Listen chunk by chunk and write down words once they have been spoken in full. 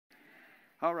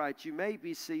All right, you may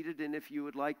be seated, and if you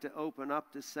would like to open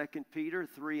up to 2 Peter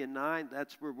 3 and 9,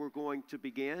 that's where we're going to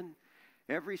begin.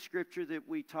 Every scripture that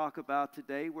we talk about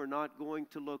today, we're not going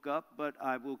to look up, but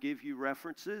I will give you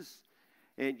references,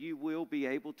 and you will be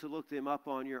able to look them up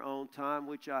on your own time,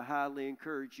 which I highly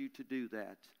encourage you to do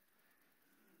that.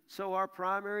 So our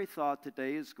primary thought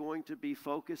today is going to be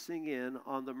focusing in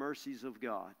on the mercies of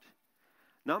God.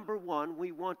 Number one,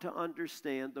 we want to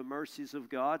understand the mercies of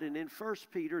God. And in 1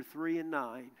 Peter 3 and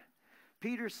 9,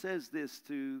 Peter says this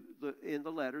in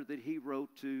the letter that he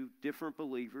wrote to different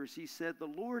believers. He said, "The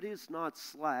Lord is not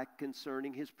slack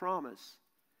concerning his promise,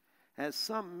 as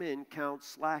some men count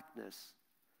slackness,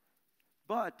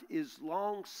 but is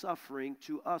long-suffering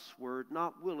to usward,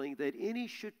 not willing that any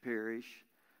should perish,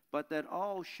 but that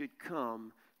all should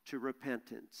come to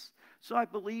repentance." So I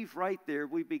believe right there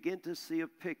we begin to see a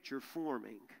picture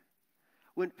forming.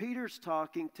 When Peter's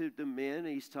talking to the men,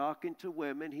 he's talking to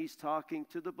women, he's talking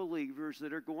to the believers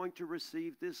that are going to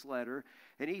receive this letter,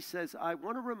 and he says, I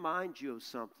want to remind you of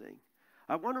something.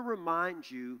 I want to remind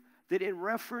you that in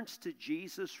reference to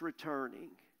Jesus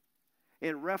returning,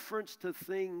 in reference to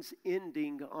things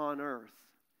ending on earth,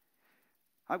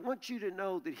 I want you to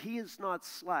know that he is not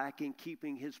slack in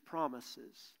keeping his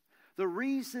promises. The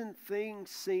reason things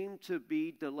seem to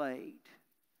be delayed,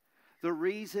 the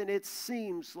reason it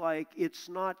seems like it's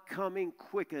not coming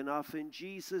quick enough and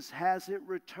Jesus hasn't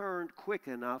returned quick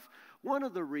enough, one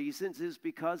of the reasons is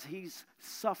because he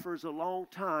suffers a long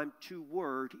time to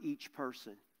word each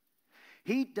person.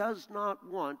 He does not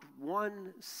want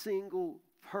one single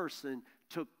person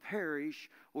to perish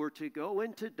or to go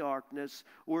into darkness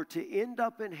or to end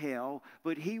up in hell,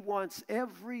 but he wants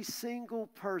every single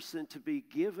person to be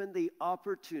given the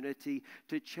opportunity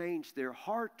to change their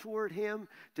heart toward him,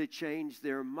 to change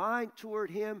their mind toward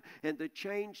him, and to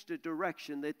change the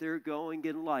direction that they're going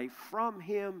in life from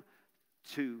him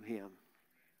to him.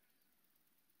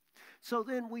 So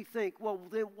then we think, well,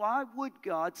 then why would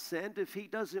God send if he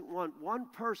doesn't want one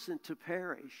person to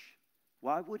perish?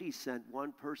 Why would he send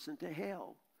one person to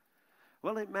hell?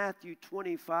 Well, in Matthew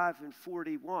 25 and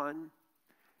 41,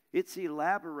 it's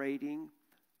elaborating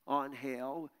on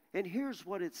hell. And here's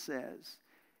what it says.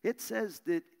 It says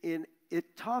that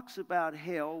it talks about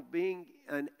hell being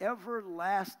an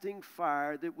everlasting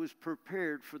fire that was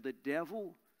prepared for the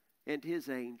devil and his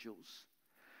angels.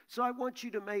 So I want you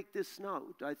to make this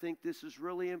note. I think this is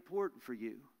really important for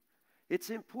you. It's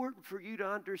important for you to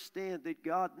understand that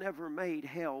God never made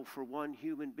hell for one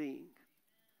human being.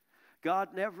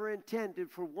 God never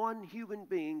intended for one human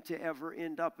being to ever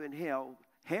end up in hell.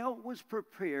 Hell was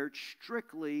prepared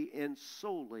strictly and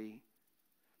solely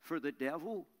for the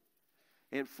devil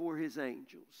and for his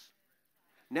angels.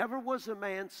 Never was a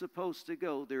man supposed to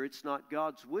go there. It's not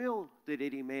God's will that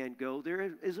any man go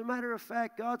there. As a matter of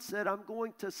fact, God said, I'm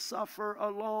going to suffer a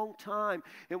long time.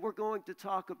 And we're going to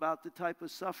talk about the type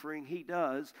of suffering he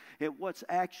does and what's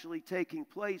actually taking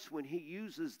place when he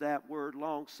uses that word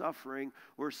long suffering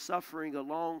or suffering a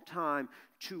long time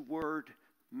toward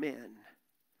men.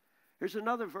 There's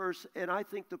another verse, and I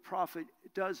think the prophet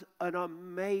does an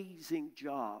amazing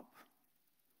job.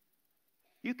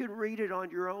 You can read it on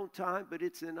your own time, but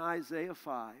it's in Isaiah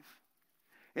 5.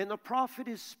 And the prophet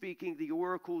is speaking the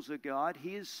oracles of God.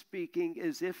 He is speaking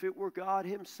as if it were God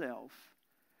himself.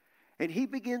 And he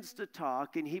begins to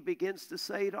talk, and he begins to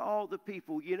say to all the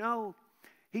people, you know,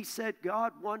 he said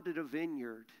God wanted a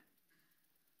vineyard.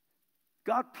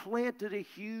 God planted a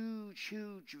huge,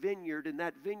 huge vineyard, and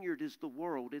that vineyard is the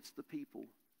world. It's the people.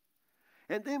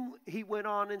 And then he went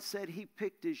on and said he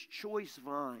picked his choice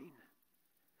vine.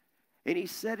 And he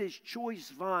set his choice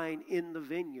vine in the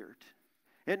vineyard.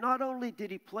 And not only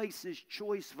did he place his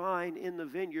choice vine in the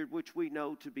vineyard, which we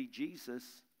know to be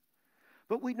Jesus,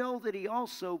 but we know that he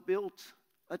also built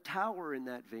a tower in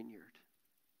that vineyard.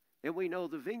 And we know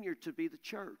the vineyard to be the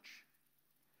church.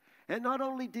 And not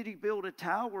only did he build a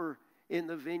tower in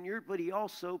the vineyard, but he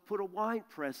also put a wine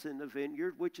press in the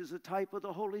vineyard, which is a type of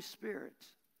the Holy Spirit.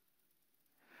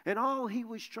 And all he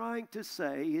was trying to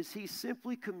say is he's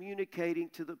simply communicating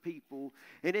to the people.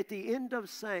 And at the end of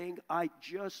saying, I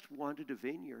just wanted a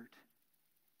vineyard.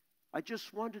 I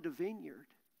just wanted a vineyard.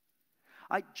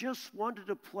 I just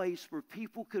wanted a place where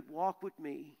people could walk with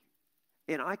me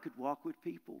and I could walk with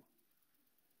people.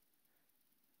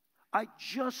 I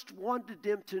just wanted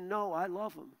them to know I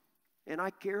love them and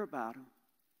I care about them.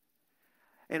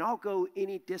 And I'll go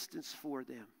any distance for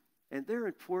them. And they're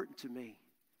important to me.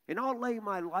 And I'll lay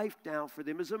my life down for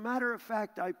them. As a matter of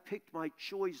fact, I picked my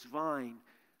choice vine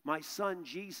my son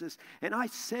Jesus, and I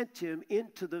sent him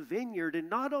into the vineyard. And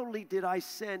not only did I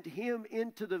send him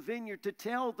into the vineyard to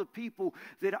tell the people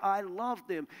that I love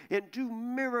them and do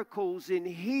miracles and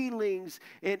healings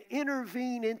and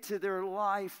intervene into their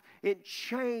life and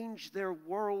change their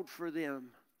world for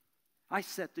them, I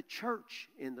set the church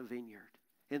in the vineyard.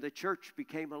 And the church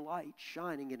became a light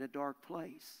shining in a dark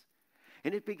place.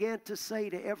 And it began to say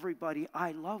to everybody,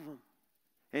 I love them.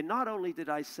 And not only did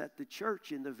I set the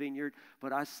church in the vineyard,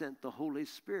 but I sent the Holy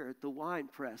Spirit, the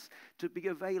winepress, to be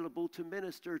available to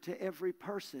minister to every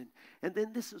person. And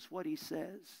then this is what he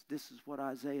says. This is what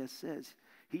Isaiah says.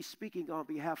 He's speaking on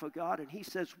behalf of God, and he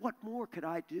says, what more could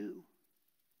I do?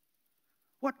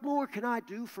 What more can I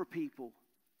do for people?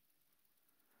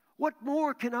 What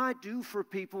more can I do for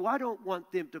people? I don't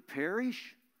want them to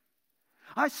perish.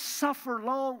 I suffer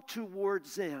long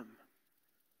towards them.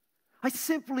 I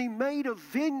simply made a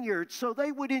vineyard so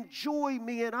they would enjoy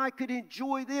me and I could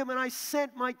enjoy them, and I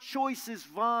sent my choicest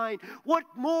vine. What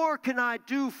more can I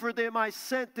do for them? I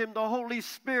sent them the Holy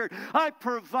Spirit. I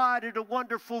provided a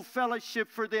wonderful fellowship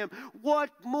for them.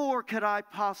 What more could I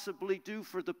possibly do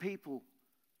for the people?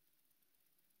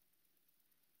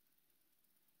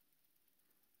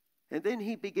 And then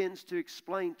he begins to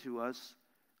explain to us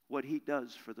what he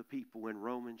does for the people in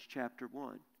Romans chapter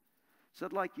 1. So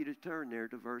I'd like you to turn there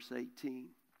to verse 18.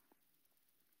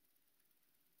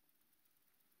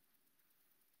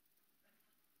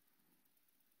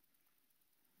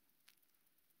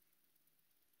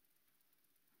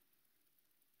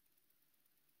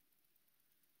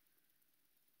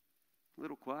 A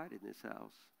little quiet in this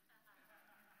house.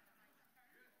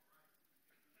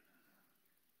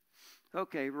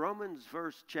 Okay, Romans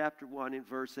chapter 1 and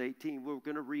verse 18. We're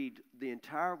going to read the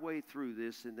entire way through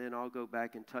this, and then I'll go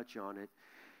back and touch on it.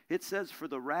 It says, for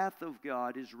the wrath of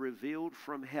God is revealed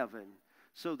from heaven.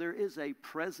 So there is a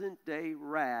present day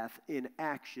wrath in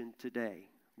action today.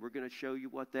 We're going to show you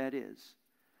what that is.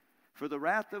 For the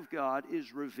wrath of God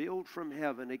is revealed from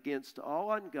heaven against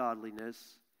all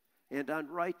ungodliness and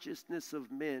unrighteousness of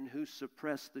men who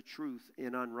suppress the truth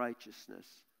in unrighteousness.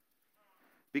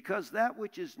 Because that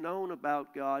which is known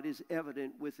about God is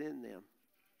evident within them.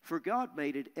 For God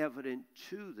made it evident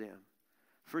to them.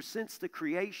 For since the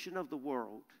creation of the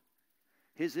world,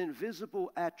 his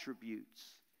invisible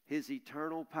attributes, his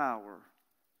eternal power,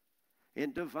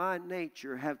 and divine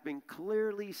nature have been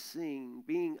clearly seen,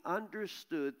 being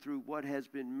understood through what has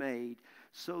been made,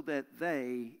 so that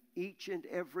they, each and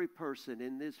every person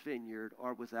in this vineyard,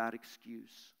 are without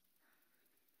excuse.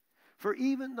 For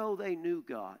even though they knew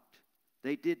God,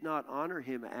 they did not honor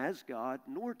him as God,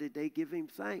 nor did they give him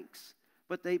thanks,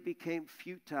 but they became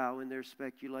futile in their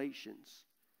speculations.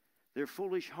 Their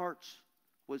foolish hearts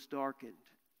was darkened.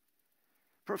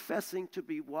 Professing to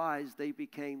be wise, they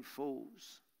became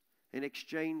fools and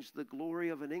exchanged the glory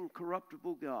of an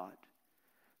incorruptible God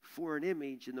for an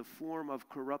image in the form of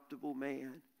corruptible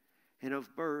man and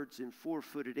of birds and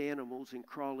four-footed animals and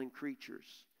crawling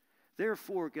creatures.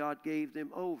 Therefore God gave them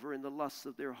over in the lusts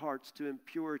of their hearts to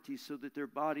impurity, so that their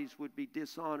bodies would be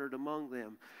dishonored among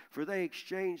them. For they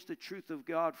exchanged the truth of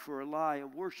God for a lie,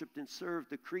 and worshipped and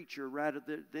served the creature rather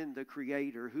than the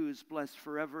Creator, who is blessed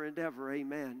forever and ever.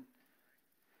 Amen.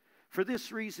 For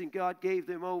this reason God gave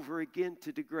them over again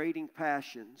to degrading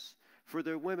passions. For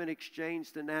their women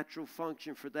exchanged the natural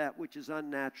function for that which is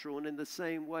unnatural, and in the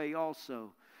same way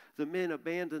also the men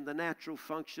abandoned the natural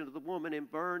function of the woman and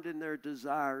burned in their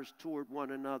desires toward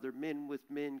one another, men with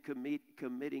men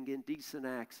committing indecent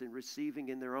acts and receiving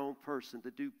in their own person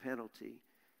the due penalty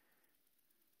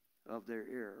of their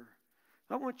error.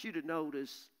 I want you to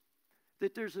notice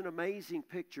that there's an amazing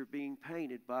picture being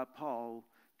painted by Paul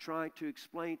trying to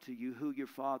explain to you who your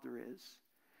Father is.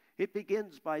 It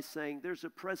begins by saying there's a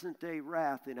present day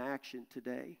wrath in action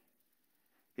today.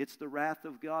 It's the wrath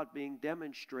of God being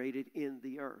demonstrated in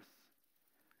the earth.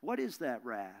 What is that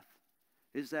wrath?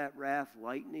 Is that wrath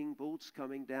lightning bolts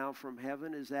coming down from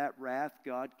heaven? Is that wrath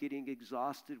God getting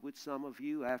exhausted with some of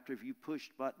you after you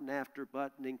pushed button after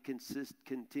button and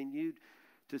continued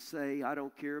to say, I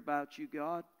don't care about you,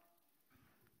 God?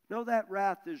 No, that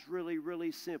wrath is really,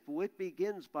 really simple. It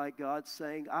begins by God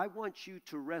saying, I want you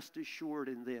to rest assured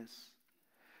in this,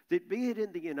 that be it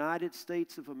in the United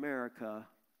States of America,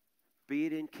 be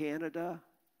it in Canada,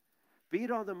 be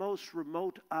it on the most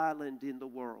remote island in the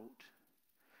world,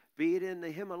 be it in the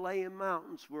Himalayan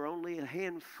mountains where only a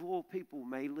handful of people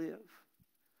may live.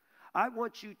 I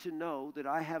want you to know that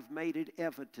I have made it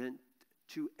evident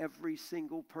to every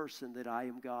single person that I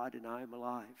am God and I am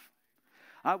alive.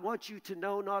 I want you to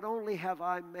know not only have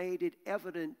I made it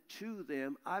evident to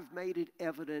them, I've made it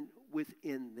evident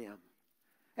within them.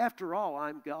 After all,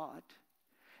 I'm God.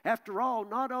 After all,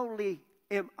 not only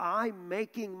am I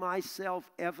making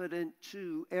myself evident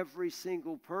to every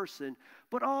single person,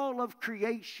 but all of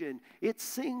creation, it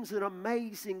sings an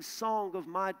amazing song of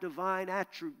my divine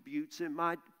attributes and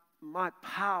my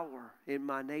power in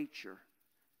my nature.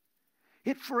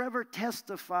 It forever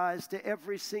testifies to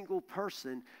every single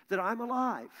person that I'm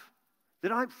alive,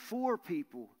 that I'm for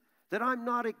people, that I'm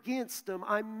not against them.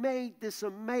 I made this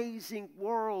amazing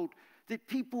world that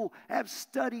people have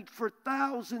studied for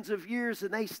thousands of years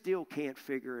and they still can't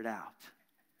figure it out.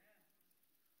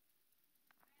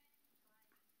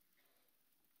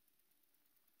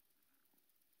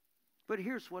 But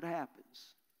here's what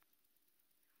happens.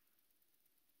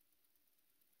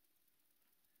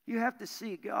 You have to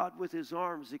see God with his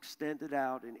arms extended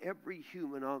out and every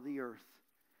human on the earth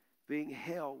being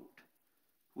held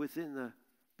within the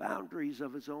boundaries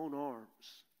of his own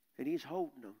arms. And he's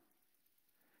holding them.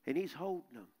 And he's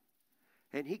holding them.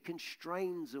 And he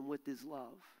constrains them with his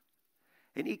love.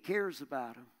 And he cares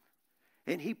about them.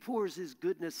 And he pours his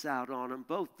goodness out on them,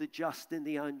 both the just and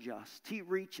the unjust. He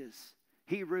reaches.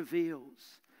 He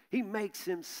reveals. He makes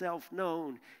himself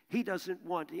known. He doesn't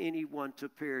want anyone to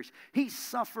perish. He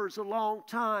suffers a long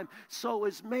time. So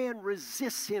as man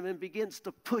resists him and begins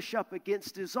to push up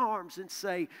against his arms and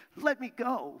say, let me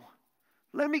go.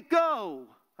 Let me go.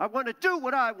 I want to do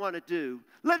what I want to do.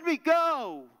 Let me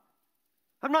go.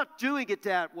 I'm not doing it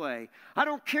that way. I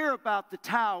don't care about the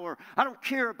tower. I don't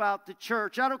care about the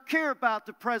church. I don't care about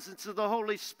the presence of the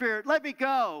Holy Spirit. Let me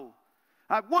go.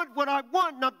 I want what I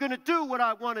want, and I'm going to do what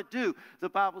I want to do. The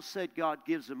Bible said God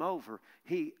gives him over.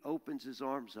 He opens his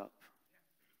arms up.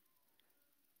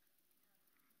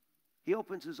 He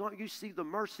opens his arms. You see, the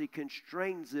mercy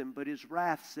constrains him, but his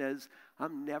wrath says,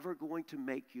 I'm never going to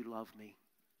make you love me.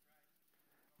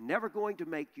 Never going to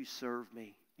make you serve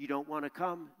me. You don't want to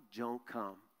come? Don't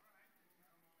come.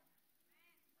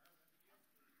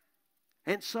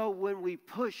 And so when we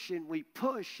push and we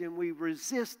push and we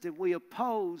resist and we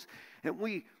oppose and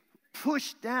we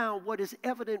push down what is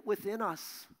evident within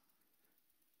us,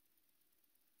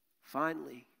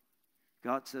 finally,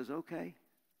 God says, okay,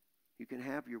 you can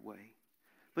have your way.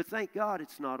 But thank God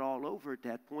it's not all over at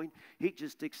that point. He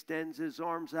just extends his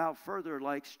arms out further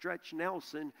like Stretch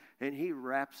Nelson, and he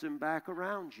wraps him back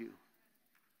around you.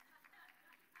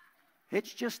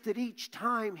 It's just that each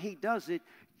time he does it,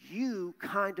 you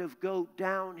kind of go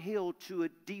downhill to a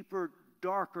deeper,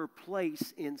 darker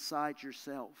place inside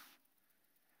yourself.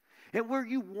 And where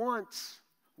you once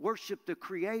worshiped the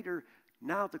Creator,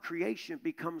 now the creation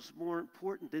becomes more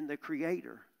important than the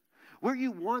Creator. Where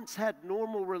you once had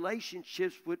normal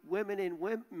relationships with women and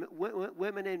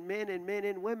men and men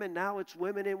and women, now it's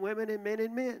women and women and men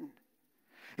and men.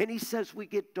 And he says we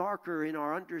get darker in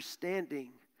our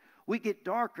understanding. We get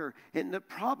darker, and the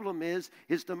problem is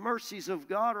the mercies of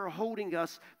God are holding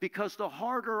us, because the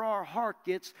harder our heart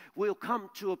gets, we'll come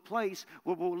to a place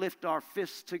where we'll lift our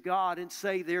fists to God and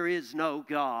say there is no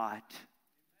God.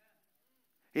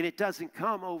 And it doesn't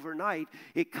come overnight.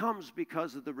 It comes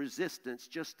because of the resistance,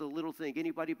 just the little thing.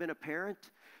 Anybody been a parent?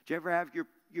 Did you ever have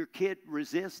your kid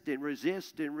resist and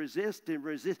resist and resist and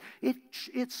resist?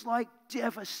 It's like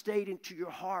devastating to your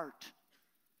heart.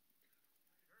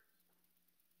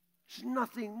 There's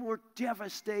nothing more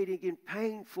devastating and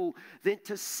painful than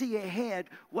to see ahead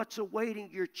what's awaiting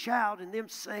your child and them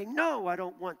saying, no, I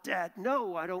don't want that.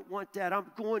 No, I don't want that. I'm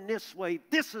going this way.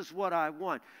 This is what I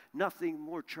want. Nothing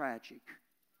more tragic.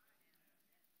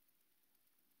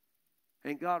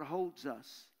 And God holds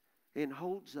us and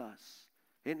holds us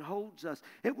and holds us.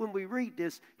 And when we read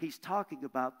this, he's talking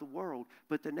about the world.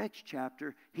 But the next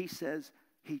chapter, he says,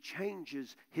 he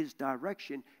changes his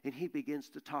direction and he begins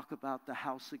to talk about the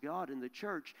house of God and the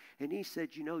church. And he said,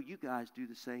 you know, you guys do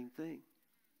the same thing.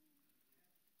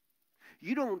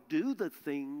 You don't do the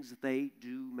things they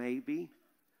do maybe,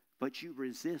 but you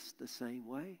resist the same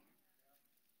way.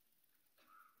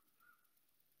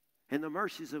 And the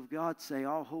mercies of God say,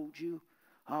 I'll hold you,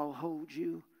 I'll hold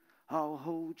you, I'll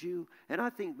hold you. And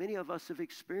I think many of us have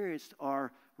experienced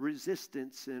our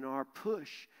resistance and our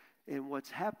push. And what's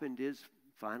happened is,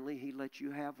 finally, he let you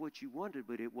have what you wanted,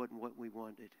 but it wasn't what we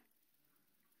wanted.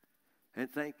 And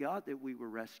thank God that we were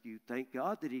rescued. Thank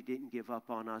God that he didn't give up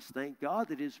on us. Thank God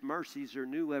that his mercies are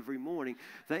new every morning.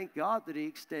 Thank God that he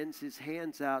extends his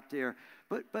hands out there.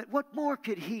 But what more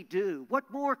could he do?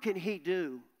 What more can he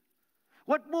do?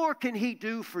 What more can he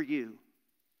do for you?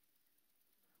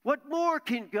 What more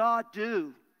can God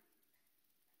do?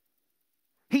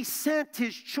 He sent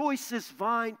his choicest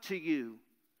vine to you.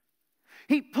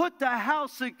 He put the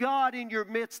house of God in your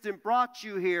midst and brought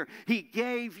you here. He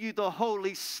gave you the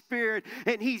Holy Spirit,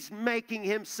 and He's making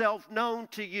Himself known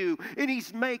to you, and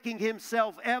He's making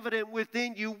Himself evident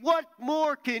within you. What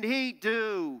more can He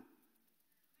do?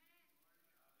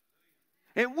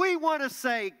 And we want to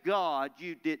say, God,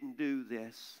 you didn't do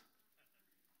this.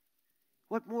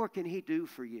 What more can He do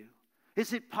for you?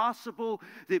 Is it possible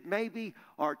that maybe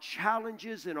our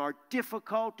challenges and our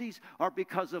difficulties are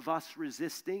because of us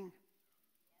resisting?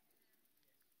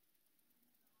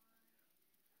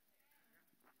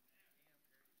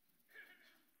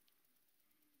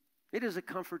 It is a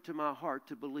comfort to my heart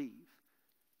to believe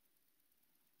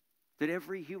that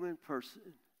every human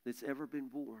person that's ever been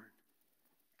born,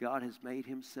 God has made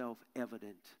Himself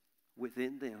evident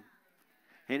within them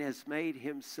and has made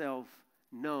Himself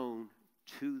known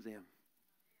to them.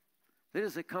 It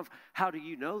is a comfort. How do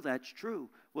you know that's true?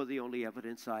 Well, the only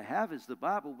evidence I have is the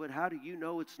Bible, but how do you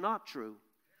know it's not true?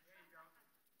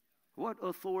 What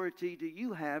authority do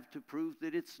you have to prove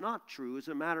that it's not true? As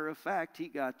a matter of fact, He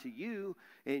got to you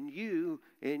and you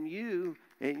and you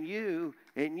and you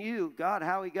and you. God,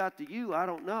 how He got to you, I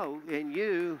don't know. And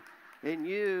you and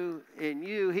you and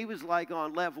you. He was like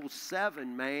on level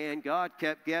 7, man. God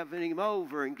kept giving him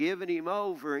over and giving him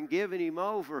over and giving him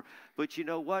over. But you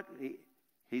know what?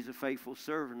 He's a faithful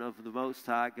servant of the Most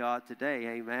High God today.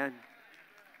 Amen.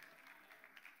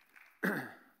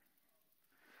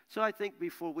 So I think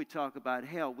before we talk about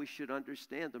hell, we should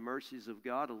understand the mercies of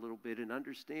God a little bit and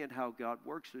understand how God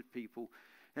works with people.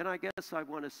 And I guess I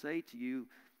want to say to you,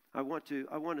 I want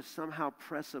to somehow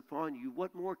press upon you,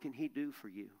 what more can He do for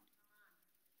you?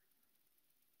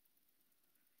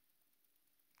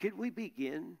 Can we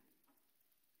begin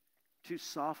to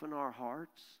soften our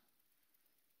hearts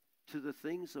to the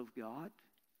things of God?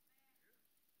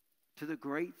 To the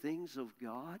great things of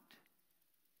God?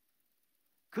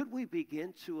 Could we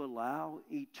begin to allow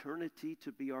eternity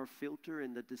to be our filter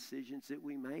in the decisions that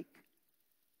we make?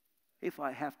 If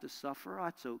I have to suffer,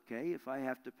 that's okay. If I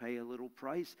have to pay a little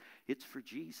price, it's for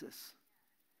Jesus.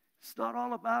 It's not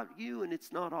all about you, and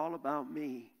it's not all about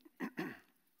me.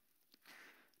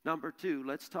 Number 2,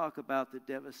 let's talk about the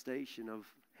devastation of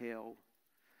hell.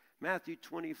 Matthew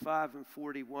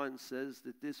 25:41 says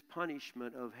that this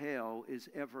punishment of hell is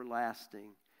everlasting.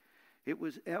 It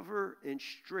was ever and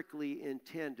strictly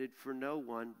intended for no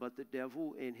one but the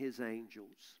devil and his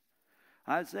angels.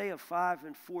 Isaiah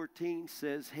 5:14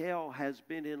 says hell has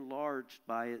been enlarged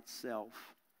by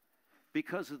itself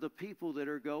because of the people that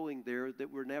are going there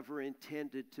that were never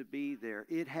intended to be there.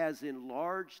 It has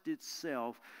enlarged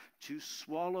itself to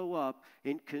swallow up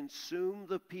and consume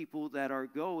the people that are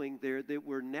going there that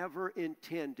were never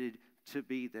intended to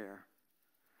be there.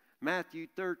 Matthew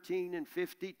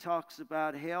 13:50 talks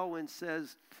about hell and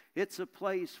says it's a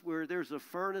place where there's a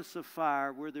furnace of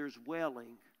fire, where there's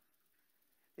wailing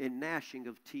and gnashing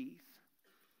of teeth.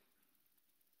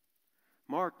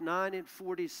 Mark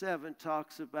 9:47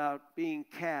 talks about being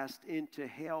cast into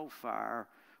hellfire,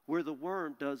 where the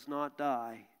worm does not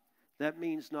die. That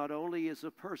means not only is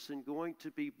a person going to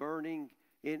be burning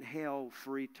in hell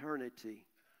for eternity,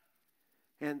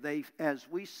 and they, as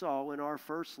we saw in our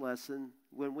first lesson,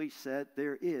 when we said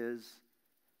there is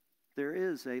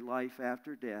a life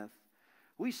after death,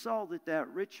 we saw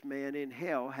that rich man in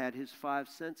hell had his 5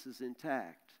 senses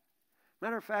intact.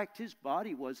 Matter of fact, his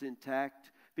body was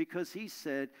intact because he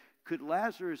said, could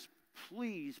Lazarus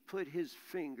please put his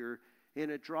finger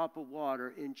in a drop of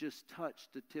water and just touch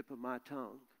the tip of my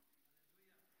tongue?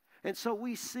 And so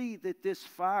we see that this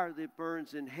fire that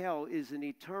burns in hell is an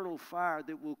eternal fire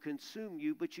that will consume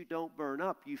you, but you don't burn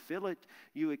up. You feel it,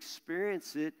 you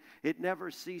experience it, it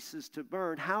never ceases to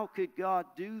burn. How could God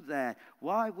do that?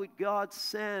 Why would God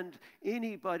send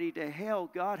anybody to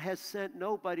hell? God has sent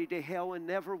nobody to hell and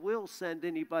never will send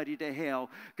anybody to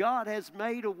hell. God has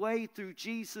made a way through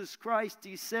Jesus Christ.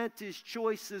 He sent His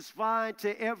choicest vine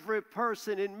to every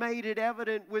person and made it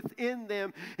evident within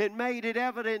them and made it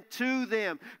evident to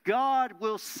them. God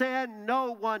will send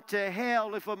no one to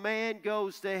hell. If a man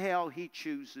goes to hell, he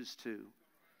chooses to.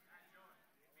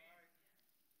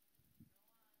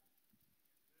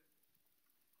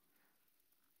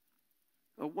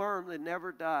 A worm that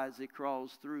never dies, it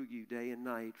crawls through you day and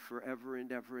night forever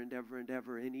and ever and ever and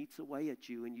ever and eats away at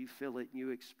you, and you feel it and you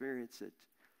experience it.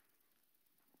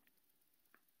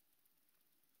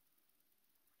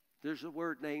 There's a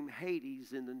word named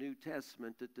Hades in the New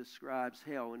Testament that describes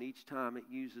hell, and each time it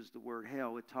uses the word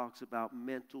hell, it talks about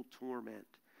mental torment.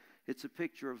 It's a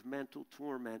picture of mental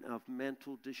torment, of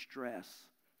mental distress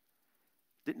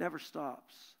that never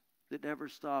stops. that never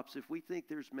stops. If we think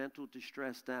there's mental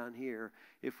distress down here,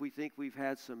 if we think we've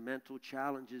had some mental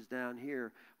challenges down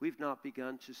here, we've not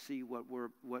begun to see what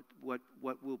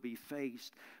will be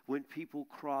faced when people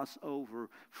cross over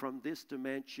from this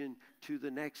dimension to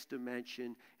the next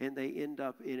dimension, and they end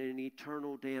up in an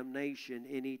eternal damnation,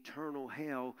 in eternal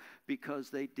hell,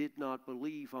 because they did not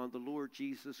believe on the Lord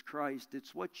Jesus Christ.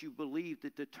 It's what you believe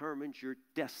that determines your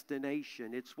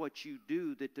destination. It's what you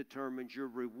do that determines your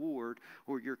reward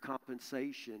or your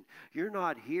compensation. You're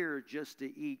not here just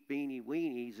to eat beanie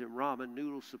weenies and ramen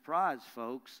noodle surprise,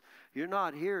 folks. You're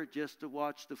not here just to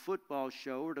watch the football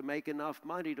show or to make enough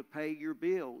money to pay your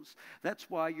bills. That's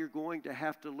why you're going to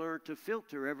have to learn to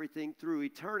filter everything through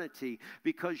eternity,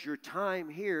 because your time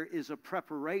here is a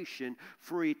preparation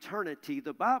for eternity.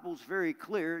 The Bible's very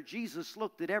clear. Jesus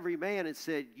looked at every man and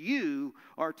said, you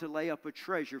are to lay up a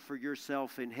treasure for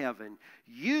yourself in heaven.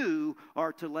 You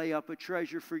are to lay up a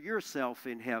treasure for yourself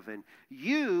in heaven.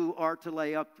 You are to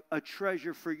lay up a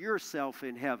treasure for yourself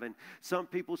in heaven. Some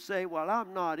people say, well,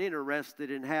 I'm not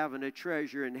interested in having a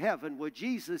treasure in heaven. Well,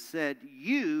 Jesus said,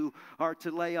 you are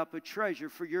to lay up a treasure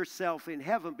for yourself in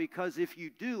heaven, because if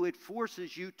you do, it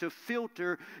forces you to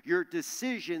filter your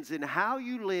decisions and how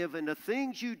you live and the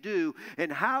things you do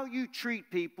and how you treat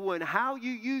people and how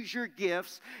you use your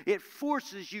gifts. It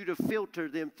forces you to filter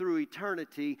them through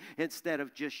eternity instead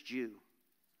of just you.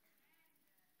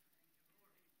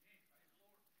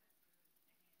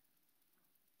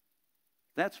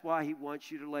 That's why he wants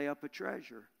you to lay up a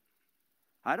treasure.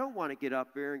 I don't want to get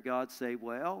up there and God say,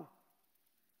 well,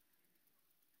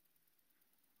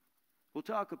 we'll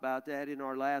talk about that in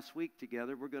our last week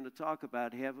together. We're going to talk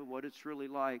about heaven, what it's really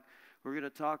like. We're going to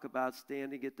talk about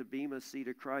standing at the bema seat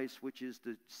of Christ, which is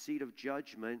the seat of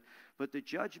judgment. But the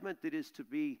judgment that is to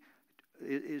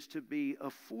be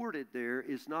afforded there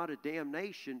is not a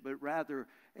damnation, but rather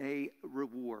a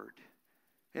reward.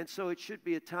 And so it should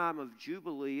be a time of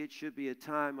jubilee. It should be a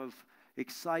time of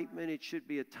excitement. It should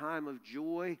be a time of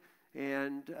joy.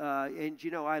 And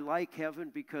you know, I like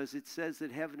heaven because it says that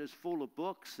heaven is full of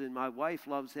books. And my wife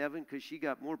loves heaven because she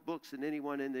got more books than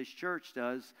anyone in this church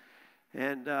does.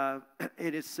 And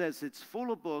it says it's full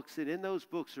of books. And in those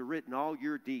books are written all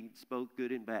your deeds, both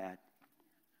good and bad.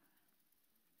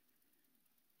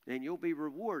 And you'll be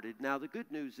rewarded. Now, the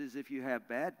good news is if you have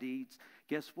bad deeds,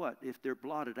 guess what? If they're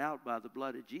blotted out by the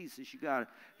blood of Jesus, you're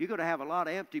going to have a lot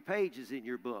of empty pages in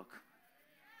your book.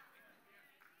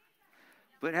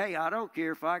 But hey, I don't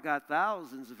care if I got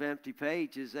thousands of empty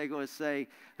pages. They're going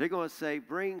to say,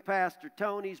 bring Pastor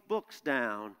Tony's books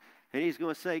down. And he's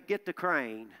going to say, get the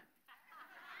crane.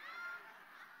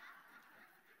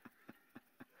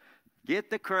 Get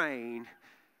the crane.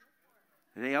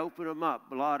 And they open them up,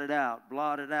 blotted out,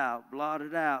 blotted out,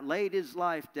 blotted out. Laid his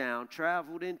life down,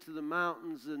 traveled into the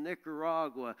mountains of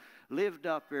Nicaragua, lived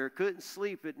up there, couldn't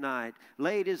sleep at night.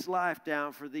 Laid his life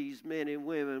down for these men and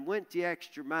women, went the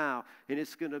extra mile. And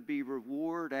it's going to be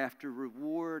reward after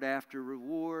reward after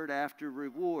reward after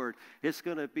reward. It's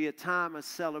going to be a time of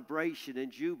celebration and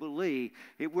jubilee.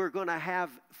 We're going to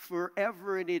have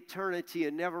forever in eternity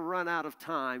and never run out of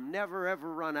time, never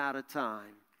ever run out of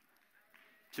time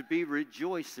to be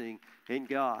rejoicing in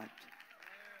God.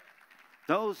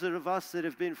 Those of us that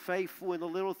have been faithful in the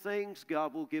little things,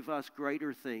 God will give us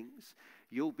greater things.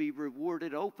 You'll be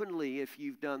rewarded openly if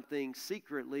you've done things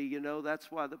secretly. You know,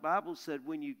 that's why the Bible said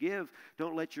when you give,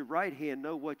 don't let your right hand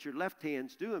know what your left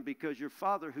hand's doing, because your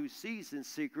Father who sees in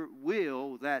secret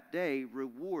will that day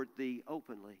reward thee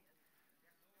openly.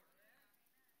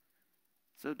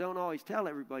 So don't always tell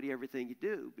everybody everything you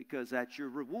do, because that's your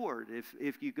reward.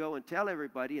 If you go and tell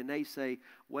everybody and they say,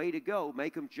 way to go,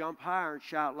 make them jump higher and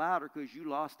shout louder because you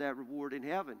lost that reward in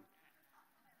heaven.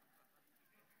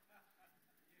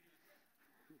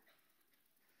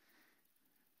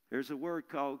 There's a word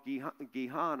called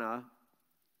Gehenna.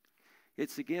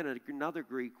 It's again another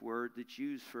Greek word that's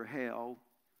used for hell.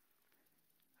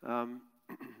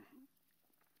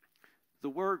 The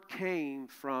word came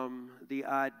from the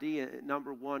idea,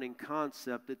 number one, in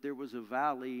concept, that there was a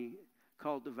valley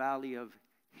called the Valley of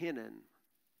Hinnom.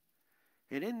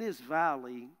 And in this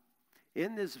valley,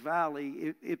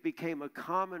 it became a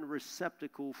common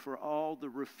receptacle for all the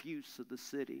refuse of the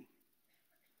city.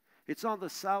 It's on the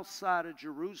south side of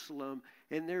Jerusalem,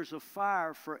 and there's a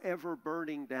fire forever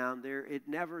burning down there. It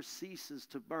never ceases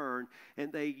to burn.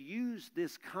 And they used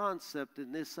this concept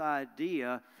and this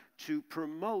idea to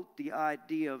promote the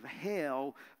idea of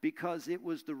hell, because it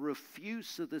was the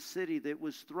refuse of the city that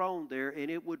was thrown there, and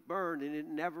it would burn, and it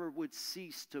never would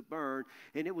cease to burn.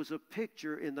 And it was a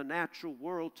picture in the natural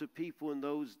world to people in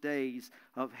those days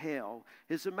of hell.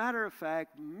 As a matter of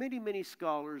fact, many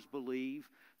scholars believe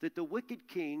that the wicked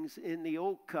kings in the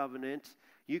Old Covenant,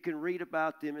 you can read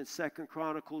about them in 2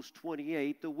 Chronicles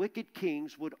 28. The wicked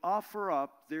kings would offer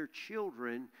up their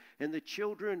children and the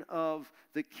children of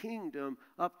the kingdom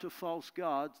up to false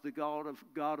gods, the god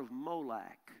of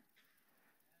Moloch.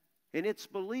 And it's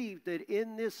believed that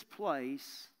in this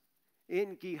place,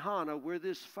 in Gehenna, where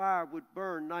this fire would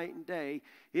burn night and day,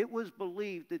 it was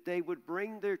believed that they would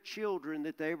bring their children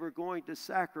that they were going to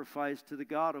sacrifice to the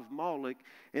god of Moloch,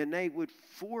 and they would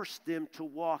force them to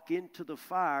walk into the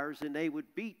fires, and they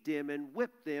would beat them and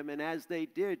whip them, and as they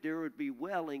did, there would be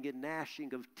wailing and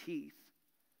gnashing of teeth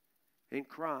and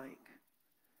crying.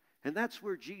 And that's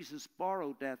where Jesus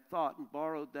borrowed that thought and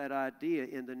borrowed that idea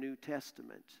in the New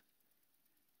Testament.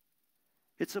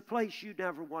 It's a place you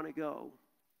never want to go.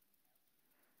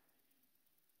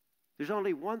 There's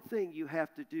only one thing you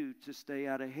have to do to stay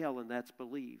out of hell, and that's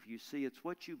believe. You see, it's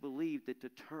what you believe that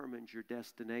determines your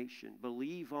destination.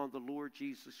 Believe on the Lord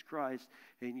Jesus Christ,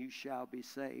 and you shall be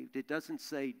saved. It doesn't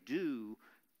say do,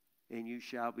 and you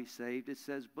shall be saved. It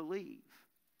says believe.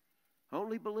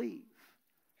 Only believe.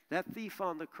 That thief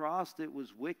on the cross that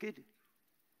was wicked,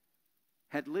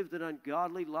 had lived an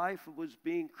ungodly life, and was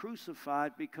being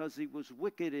crucified because he was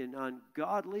wicked and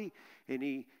ungodly, and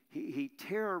he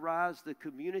terrorized the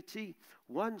community.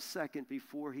 1 second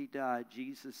before he died,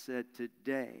 Jesus said,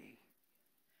 "Today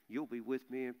you'll be with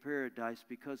me in paradise,"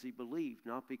 because he believed,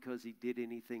 not because he did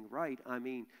anything right. I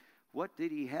mean, what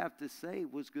did he have to say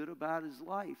was good about his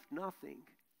life? Nothing.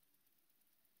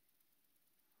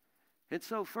 And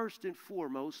so first and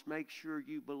foremost, make sure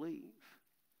you believe.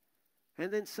 And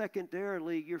then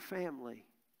secondarily, your family,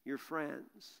 your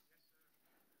friends,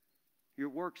 your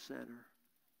work center.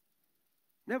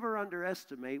 Never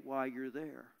underestimate why you're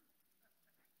there.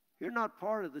 You're not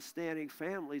part of the Stanek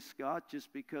family, Scott,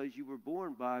 just because you were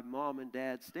born by Mom and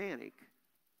Dad Stanek.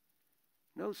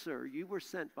 No, sir, you were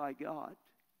sent by God.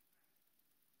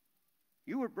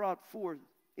 You were brought forth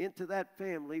into that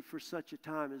family for such a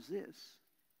time as this.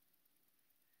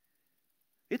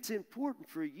 It's important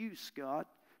for you, Scott,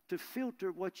 to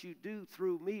filter what you do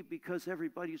through me, because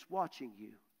everybody's watching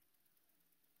you.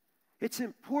 It's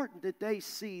important that they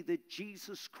see that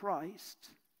Jesus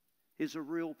Christ is a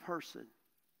real person,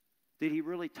 that he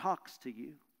really talks to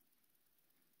you.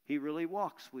 He really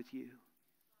walks with you.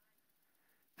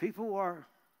 People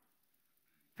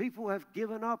have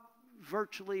given up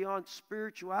virtually on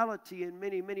spirituality in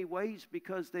many ways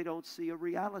because they don't see a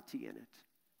reality in it.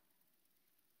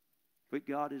 But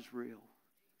God is real.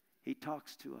 He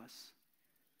talks to us.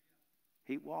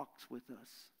 He walks with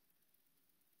us.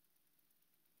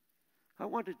 I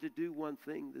wanted to do one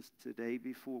thing today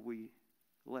before we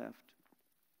left.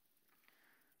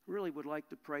 Really would like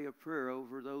to pray a prayer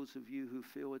over those of you who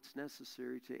feel it's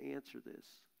necessary to answer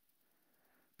this.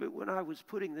 But when I was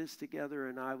putting this together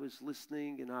and I was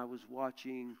listening and I was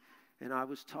watching and I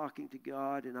was talking to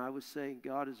God and I was saying,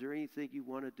 "God, is there anything you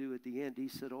want to do at the end?" He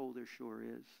said, "Oh, there sure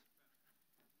is."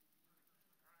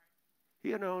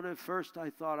 You know, and at first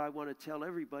I thought I want to tell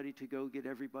everybody to go get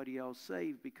everybody else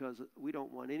saved because we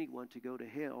don't want anyone to go to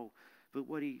hell. But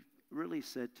what he really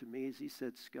said to me is, he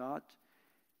said, "Scott,"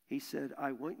 he said,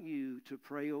 "I want you to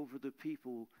pray over the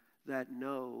people that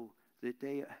know that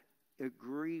they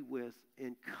agree with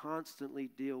and constantly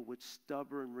deal with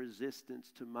stubborn resistance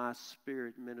to my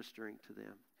spirit ministering to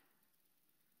them."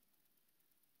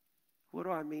 What do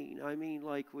I mean? I mean,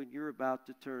 like when you're about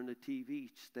to turn the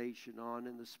TV station on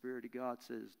and the Spirit of God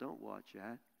says, "Don't watch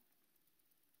that."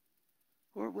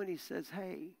 Or when he says,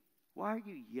 "Hey, why are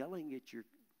you yelling at your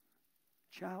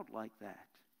child like that?"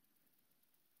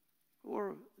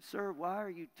 Or, "Sir, why are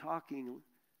you talking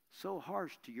so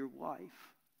harsh to your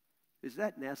wife? Is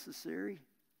that necessary?"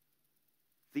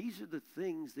 These are the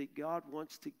things that God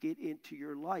wants to get into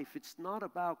your life. It's not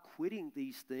about quitting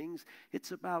these things.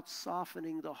 It's about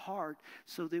softening the heart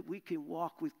so that we can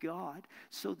walk with God,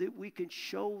 so that we can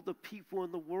show the people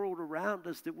in the world around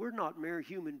us that we're not mere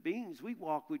human beings. We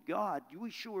walk with God.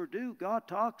 We sure do. God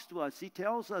talks to us. He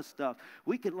tells us stuff.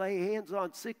 We can lay hands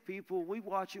on sick people and we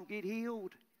watch them get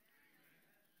healed.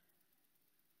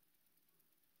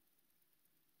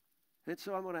 And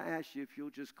so I'm going to ask you if you'll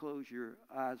just close your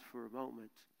eyes for a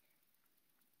moment.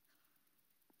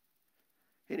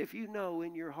 And if you know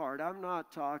in your heart, I'm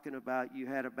not talking about you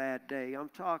had a bad day. I'm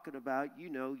talking about,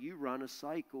 you run a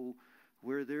cycle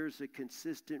where there's a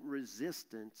consistent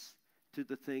resistance to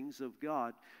the things of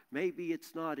God. Maybe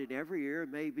it's not in every area.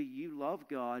 Maybe you love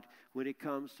God when it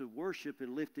comes to worship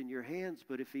and lifting your hands.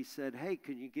 But if he said, hey,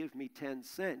 can you give me 10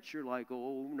 cents? You're like,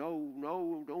 oh,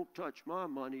 no, don't touch my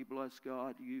money, bless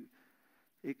God.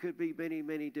 It could be many,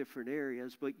 many different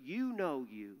areas. But you know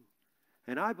you.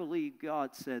 And I believe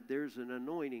God said there's an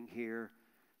anointing here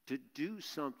to do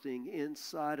something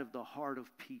inside of the heart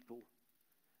of people.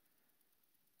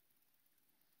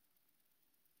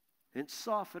 And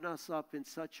soften us up in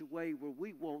such a way where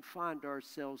we won't find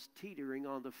ourselves teetering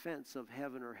on the fence of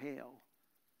heaven or hell.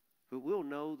 But we'll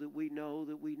know that we know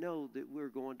that we know that we're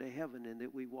going to heaven and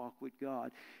that we walk with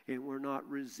God. And we're not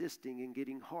resisting and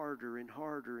getting harder and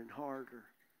harder and harder.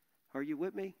 Are you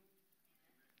with me?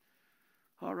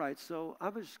 All right, so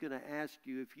I'm just going to ask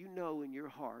you, if you know in your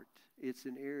heart it's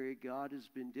an area God has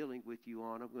been dealing with you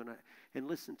on, and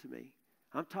listen to me.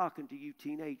 I'm talking to you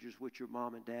teenagers with your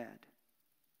mom and dad.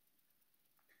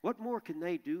 What more can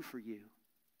they do for you?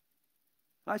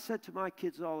 I said to my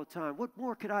kids all the time, what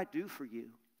more could I do for you?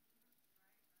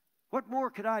 What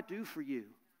more could I do for you?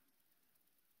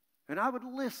 And I would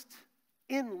list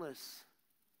endless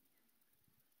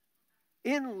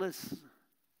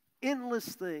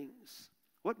things.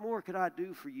 What more could I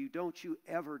do for you? Don't you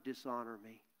ever dishonor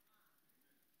me.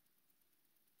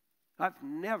 I've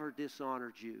never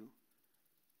dishonored you.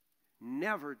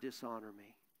 Never dishonor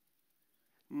me.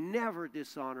 Never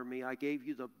dishonor me. I gave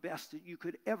you the best that you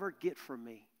could ever get from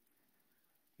me.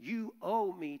 You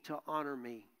owe me to honor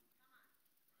me.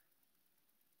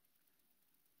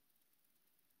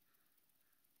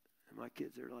 And my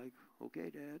kids are like, okay,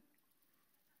 Dad.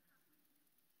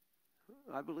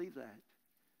 I believe that.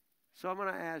 So I'm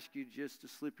going to ask you just to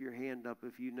slip your hand up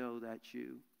if you know that's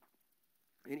you.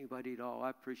 Anybody at all. I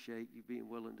appreciate you being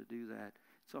willing to do that.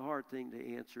 It's a hard thing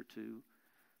to answer to,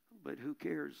 but who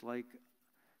cares? Like,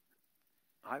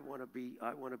 I want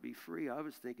to be free. I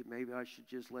was thinking maybe I should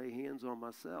just lay hands on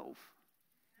myself.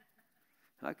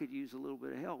 I could use a little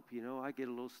bit of help, I get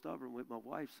a little stubborn with my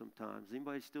wife sometimes.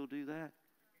 Anybody still do that?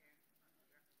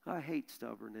 I hate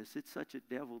stubbornness. It's such a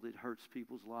devil that hurts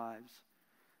people's lives.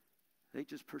 They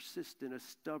just persist in a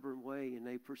stubborn way, and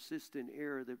they persist in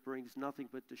error that brings nothing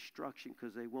but destruction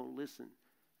because they won't listen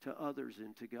to others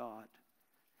and to God.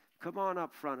 Come on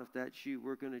up front if that's you.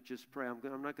 We're going to just pray. I'm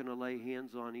not going to lay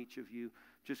hands on each of you.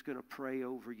 Just going to pray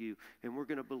over you. And we're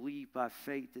going to believe by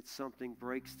faith that something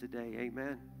breaks today.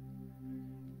 Amen.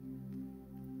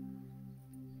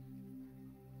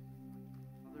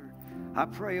 Father, I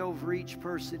pray over each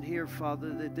person here,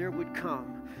 Father, that there would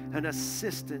come an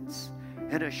assistance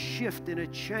and a shift and a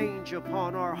change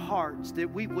upon our hearts, that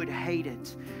we would hate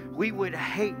it. We would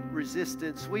hate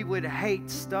resistance. We would hate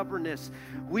stubbornness.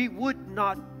 We would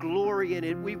not glory in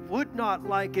it. We would not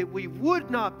like it. We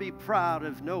would not be proud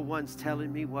of no one's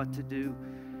telling me what to do.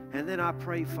 And then I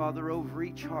pray, Father, over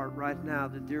each heart right now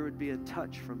that there would be a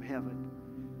touch from heaven.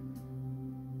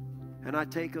 And I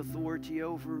take authority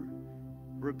over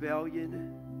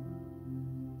rebellion,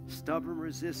 stubborn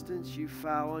resistance. You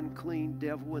foul, unclean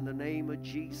devil, in the name of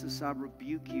Jesus, I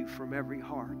rebuke you from every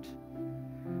heart.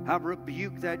 I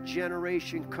rebuke that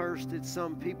generation curse that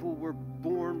some people were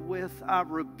born with. I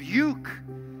rebuke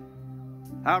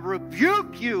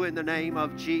you in the name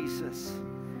of Jesus.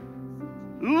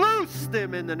 Loose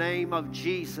them in the name of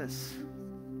Jesus.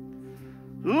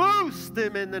 Loose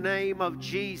them in the name of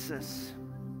Jesus.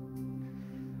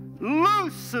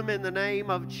 Loose them in the name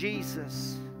of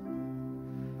Jesus.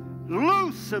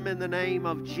 Loose them in the name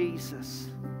of Jesus.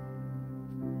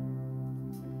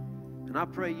 And I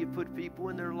pray you put people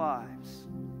in their lives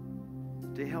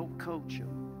to help coach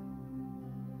them.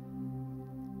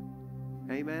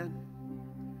 Amen.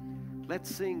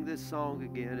 Let's sing this song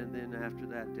again, and then after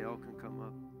that, Dale can come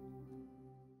up.